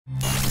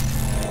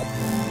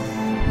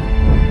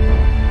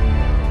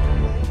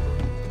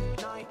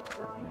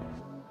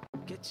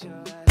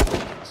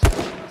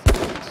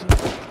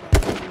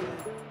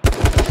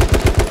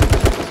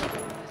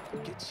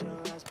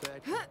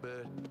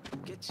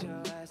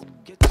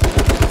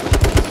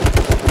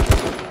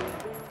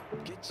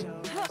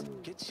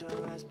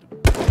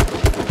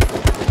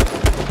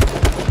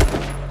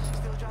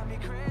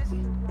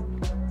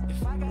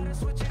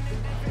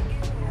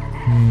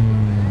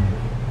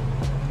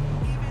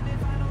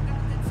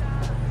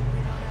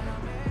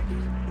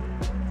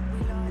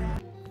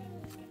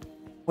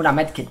Una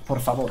medkit, por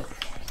favor.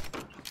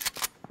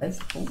 Let's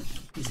go.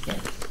 Piece of cake.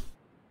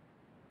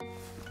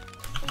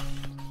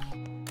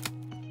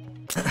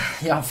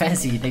 Yo,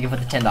 Fancy, thank you for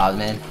the $10,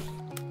 man.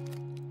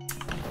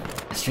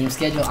 Stream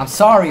schedule. I'm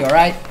sorry,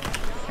 alright?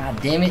 God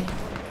damn it.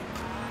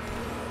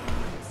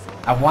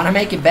 I want to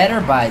make it better,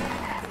 but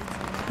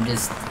I'm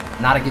just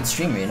not a good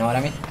streamer, you know what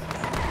I mean?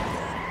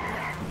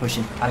 I'm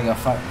pushing. How to go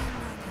fuck.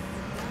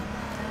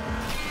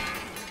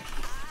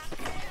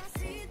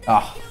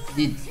 Oh,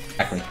 dude.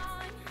 Exactly.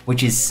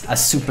 Which is a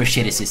super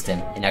shitty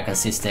system in a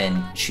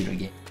consistent shooter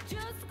game.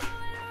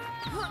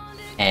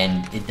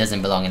 And it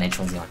doesn't belong in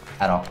H1Z1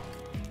 at all.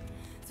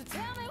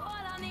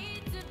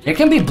 There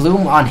can be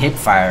bloom on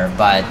hipfire,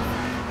 but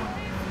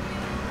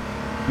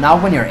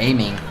not when you're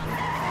aiming.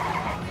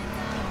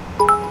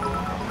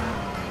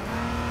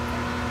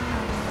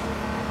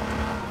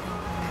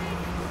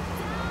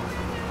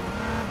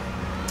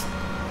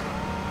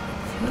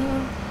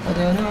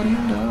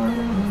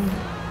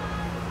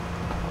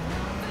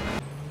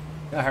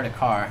 I heard a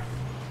car.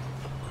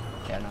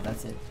 Yeah, no,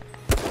 that's it.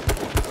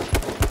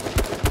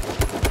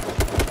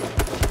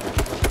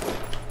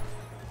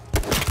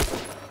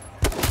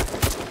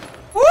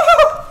 Woo!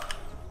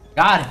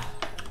 Got it.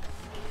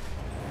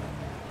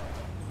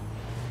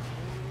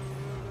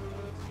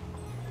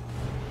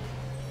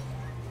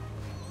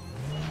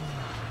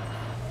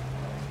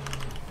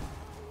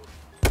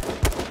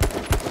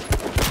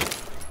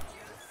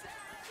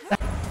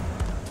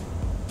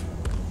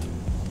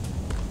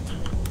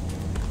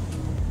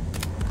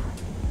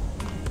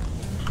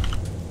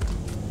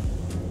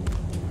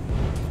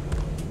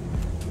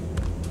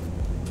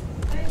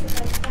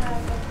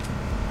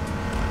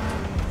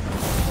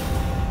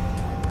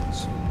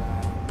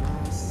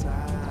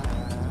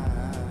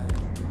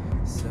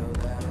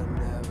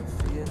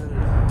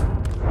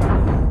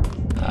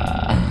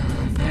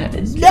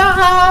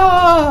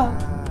 No!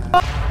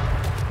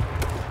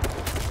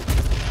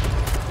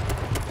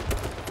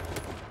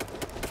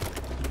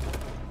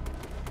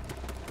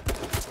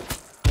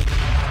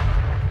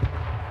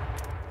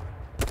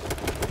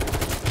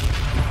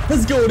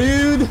 Let's go,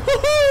 dude!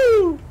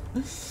 Woohoo!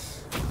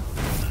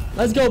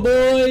 Let's go,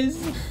 boys!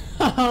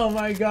 Oh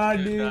my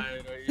god, dude!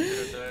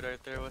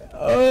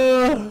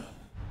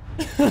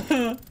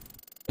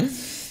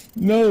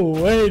 No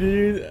way,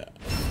 dude!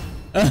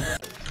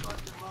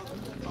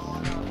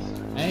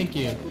 Thank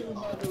you.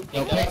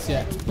 Yo,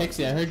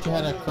 Pixy, I heard you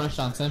had a crush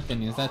on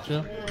Symfuhny. Is that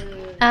true?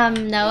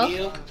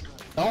 No.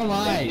 Don't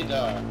lie.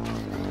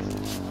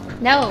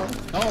 No.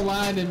 Don't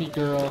lie to me,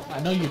 girl.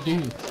 I know you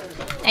do.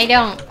 I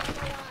don't.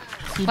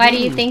 Why do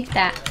you think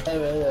that?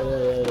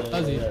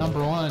 Because he's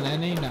 #1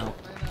 NA now.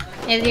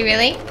 Is he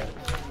really?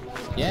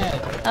 Yeah.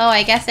 Oh,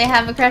 I guess I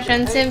have a crush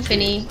on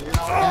Symfuhny.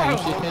 Yeah, you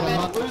should hit him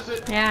up.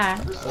 Yeah.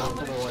 Hit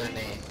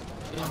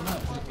him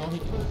up.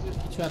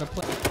 He try to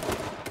play.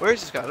 Where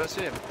is this guy? I don't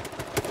see him.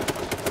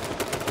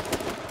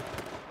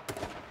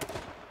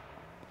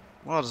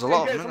 Wow, there's a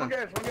lot of them, isn't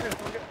there?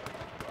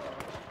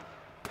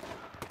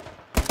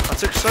 I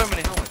took so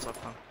many helmets off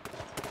now.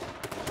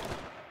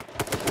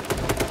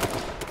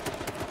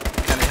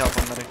 Can you help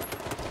on medic?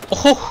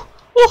 Oh!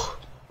 Oh!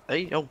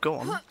 Hey, oh, go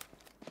on.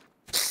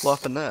 What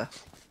happened there?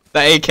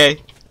 That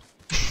AK.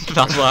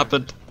 That's what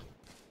happened.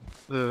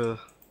 Ugh.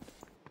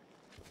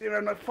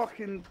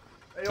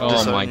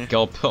 Oh my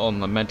god, put on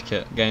the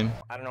medkit game.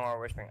 I don't know where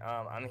we're whispering.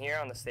 I'm here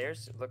on the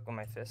stairs. Look with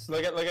my fist.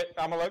 Look at,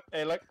 I'ma look.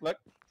 Hey, look.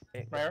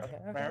 Hey, Where?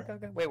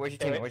 okay. Wait, where's your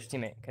teammate? Where's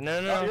your teammate? Okay,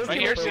 no. Right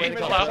here, see?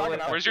 Hello?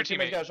 Where's your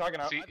teammate?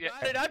 See? Yeah.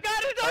 I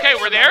got it! Okay,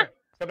 we're there.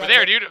 We're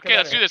there, dude. Okay,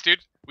 let's do this,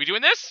 dude. We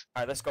doing this?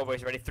 Alright, let's go,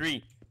 boys. Ready?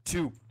 3,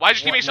 2.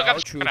 Why'd your teammate still got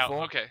the truthful.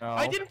 out? Okay. No.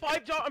 I didn't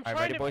fight, John. I'm trying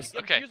ready, to boys?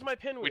 Okay. use my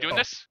pinwheel. We doing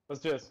this? Let's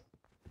do this.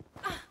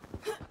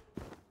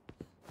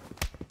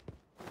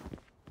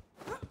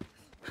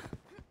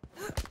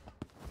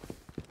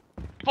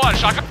 Pull out a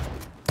shotgun.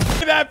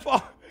 That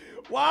far.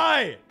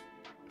 Why?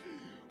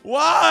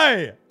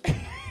 Why?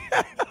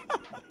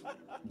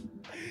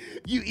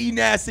 You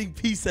e-nassing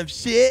piece of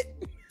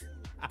shit.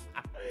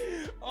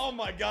 Oh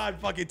my god,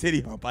 fucking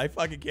titty hump. I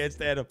fucking can't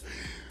stand him.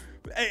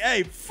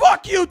 Hey,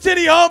 fuck you,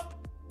 titty hump.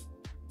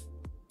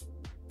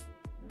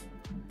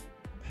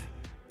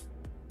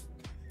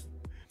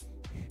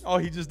 Oh,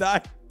 he just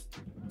died.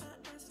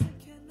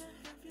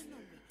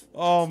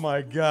 Oh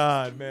my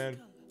god,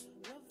 man.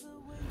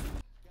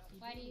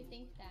 Why do you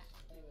think that?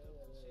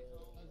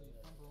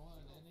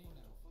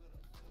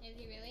 Is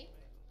he really?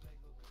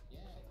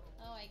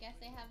 Oh, I guess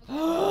they have a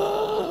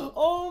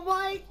Oh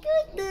my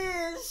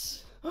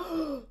goodness!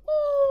 Oh.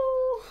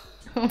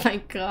 Oh my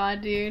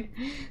god, dude.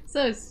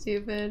 So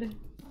stupid.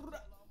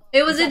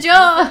 It was a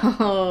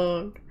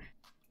joke!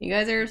 You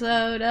guys are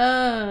so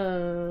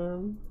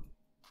dumb.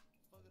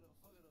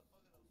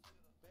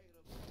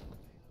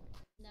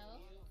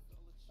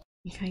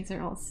 You guys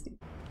are all stupid.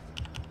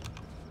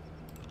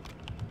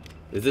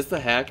 Is this the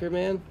hacker,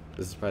 man?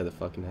 This is probably the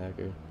fucking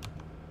hacker.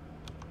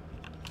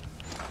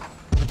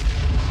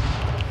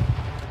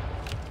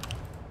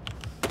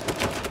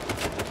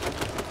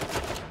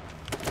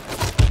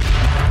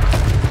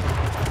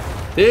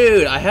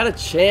 Dude, I had a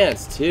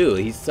chance too.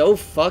 He's so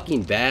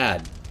fucking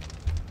bad.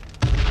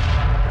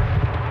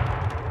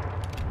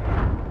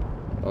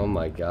 Oh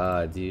my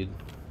god, dude.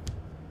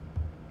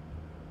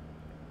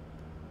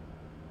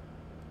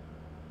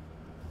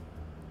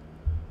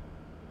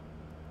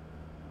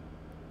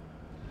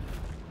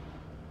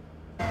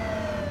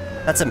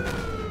 That's him.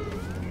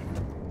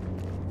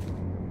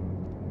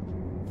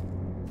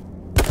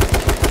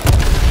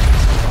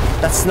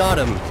 That's not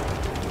him.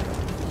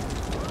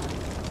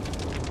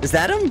 Is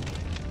that him?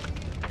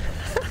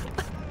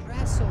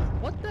 DrasseL,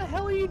 what the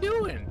hell are you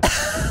doing?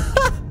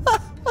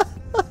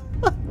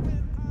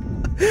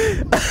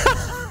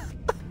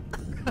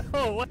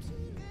 Oh, what?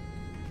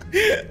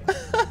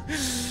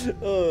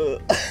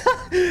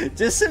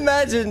 Just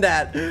imagine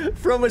that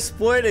from his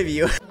point of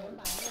view.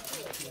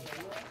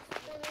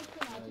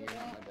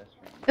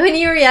 When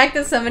you react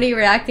to somebody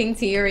reacting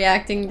to you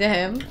reacting to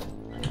him.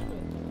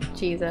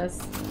 Jesus.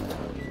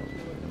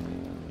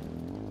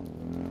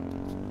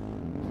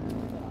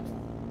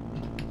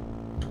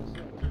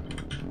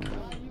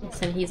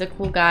 Listen, he's a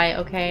cool guy,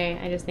 okay?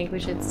 I just think we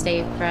should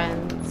stay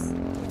friends.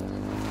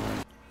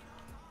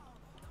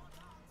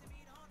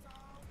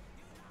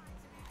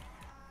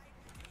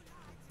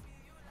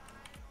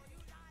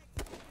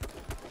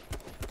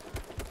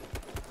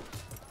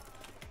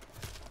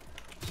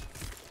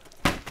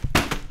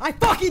 I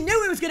fucking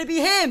knew it was gonna be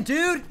him,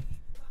 dude!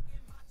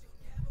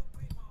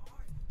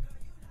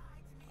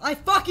 I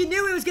fucking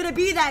knew it was gonna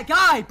be that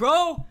guy,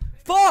 bro!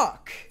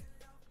 Fuck!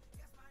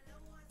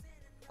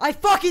 I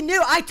fucking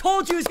knew! I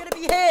told you it was gonna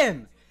be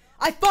him!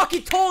 I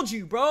fucking told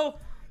you, bro!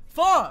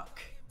 Fuck!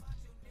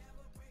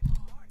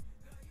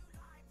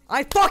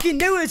 I fucking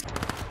knew it was—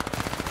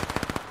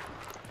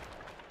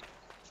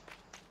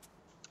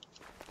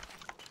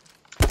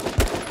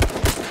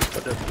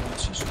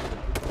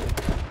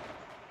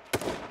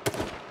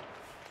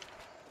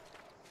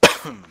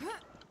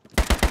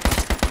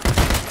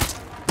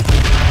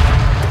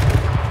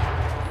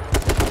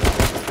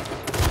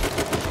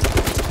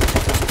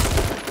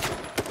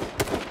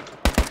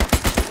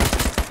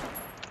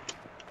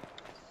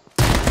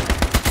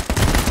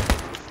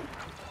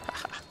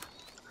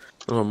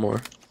 One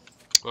more.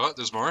 What?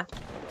 There's more?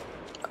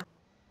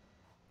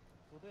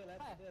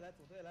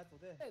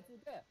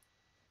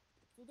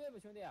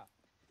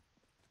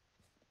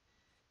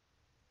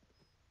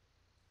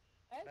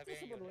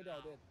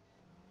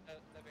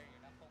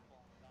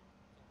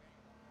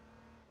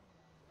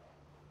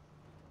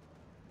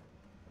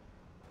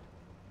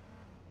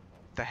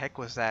 The heck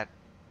was that?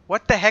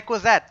 What the heck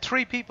was that?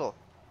 3 people.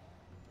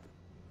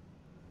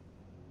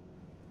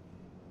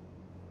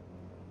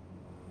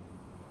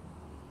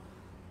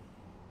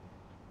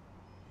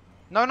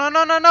 No, no,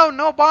 no, no, no,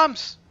 no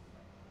bombs.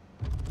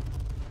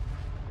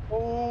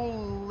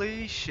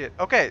 Holy shit.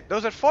 Okay,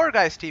 those are 4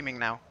 guys teaming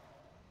now.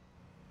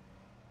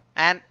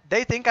 And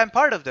they think I'm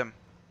part of them.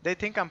 They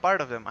think I'm part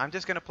of them. I'm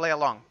just gonna play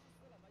along.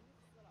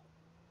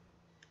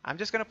 I'm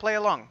just gonna play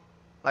along.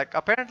 Like,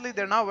 apparently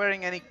they're not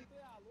wearing any...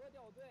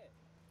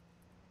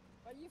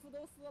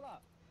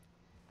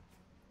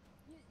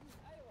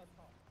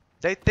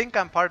 They think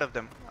I'm part of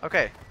them.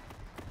 Okay.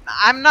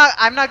 I'm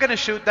not gonna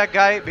shoot that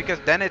guy because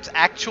then it's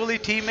actually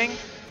teaming,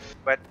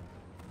 but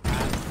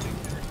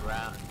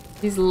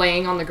He's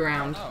laying on the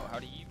ground. Oh, how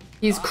do you?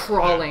 He's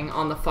crawling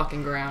on the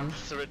fucking ground.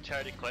 It's a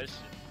retarded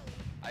question.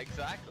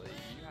 Exactly.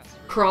 You have to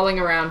Crawling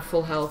around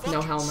full health,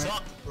 no helmet.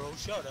 bro,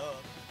 shut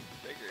up.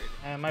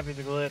 It might be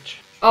the glitch.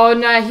 Oh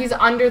no, he's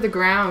under the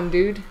ground,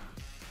 dude.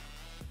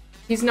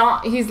 He's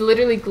not, he's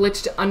literally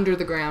glitched under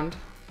the ground.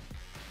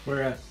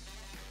 Where at?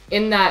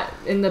 In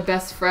the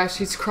best fresh,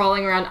 he's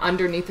crawling around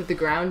underneath of the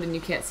ground and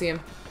you can't see him.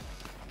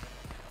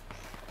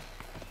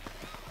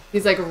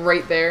 He's like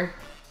right there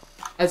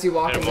as you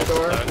walk in the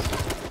door.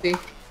 See?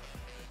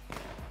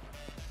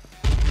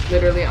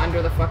 Literally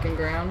under the fucking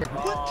ground.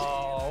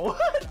 Oh,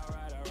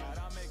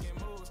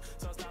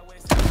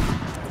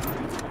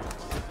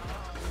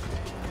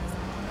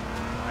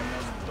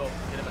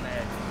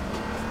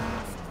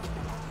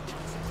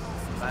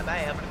 Bye bye,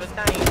 have a good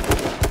time.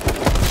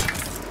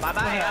 Bye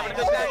bye, have a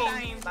good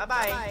time. Bye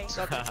bye.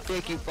 Suck a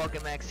dick, you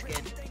fucking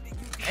Mexican.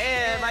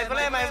 Hey, my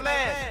friend, my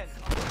friend.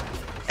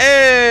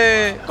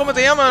 ¡Eh! ¿Cómo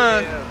te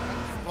llamas?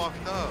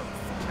 fucked up.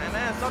 Hey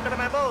man, suck it in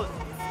my boat.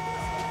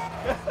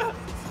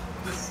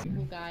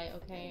 Cool guy,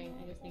 okay.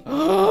 I just think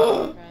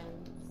we're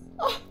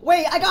friends.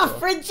 Wait, I got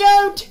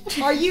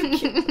friendzoned? Are you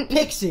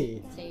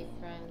Pixy? Stay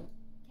friends.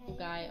 Cool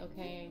guy,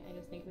 okay. I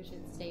just think we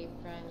should stay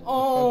friends.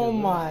 Oh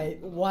my,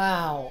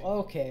 wow,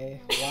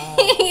 okay, wow.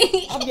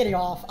 I'm getting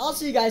off. I'll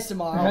see you guys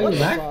tomorrow. How are What you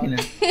the laughing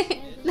fuck?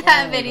 at?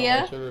 That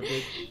video.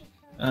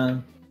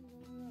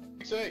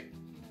 Pixy!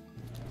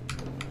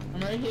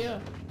 I'm right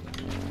here.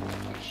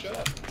 Shut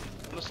up.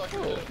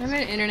 I'm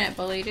an internet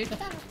bully, dude.